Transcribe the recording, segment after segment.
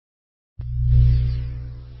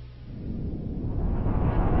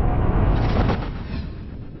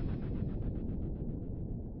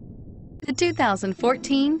The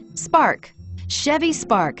 2014 Spark. Chevy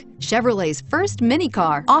Spark, Chevrolet's first mini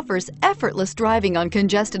car, offers effortless driving on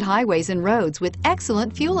congested highways and roads with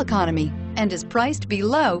excellent fuel economy and is priced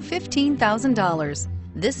below $15,000.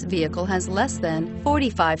 This vehicle has less than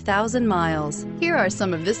 45,000 miles. Here are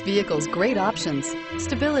some of this vehicle's great options: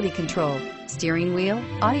 stability control, steering wheel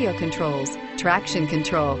audio controls, traction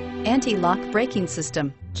control, anti-lock braking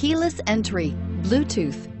system, keyless entry,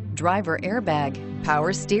 Bluetooth, driver airbag,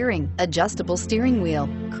 power steering, adjustable steering wheel,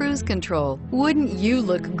 cruise control. Wouldn't you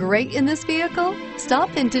look great in this vehicle?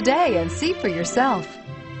 Stop in today and see for yourself.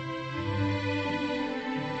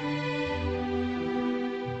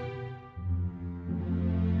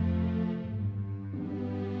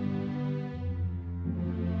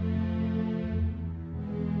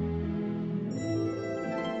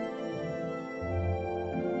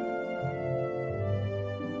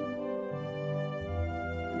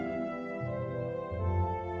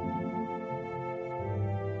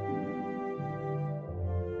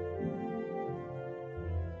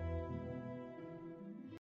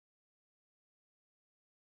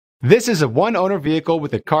 This is a one-owner vehicle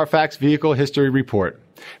with a Carfax Vehicle History Report.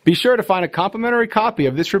 Be sure to find a complimentary copy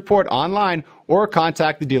of this report online or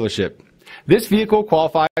contact the dealership. This vehicle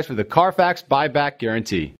qualifies for the Carfax Buyback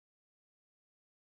Guarantee.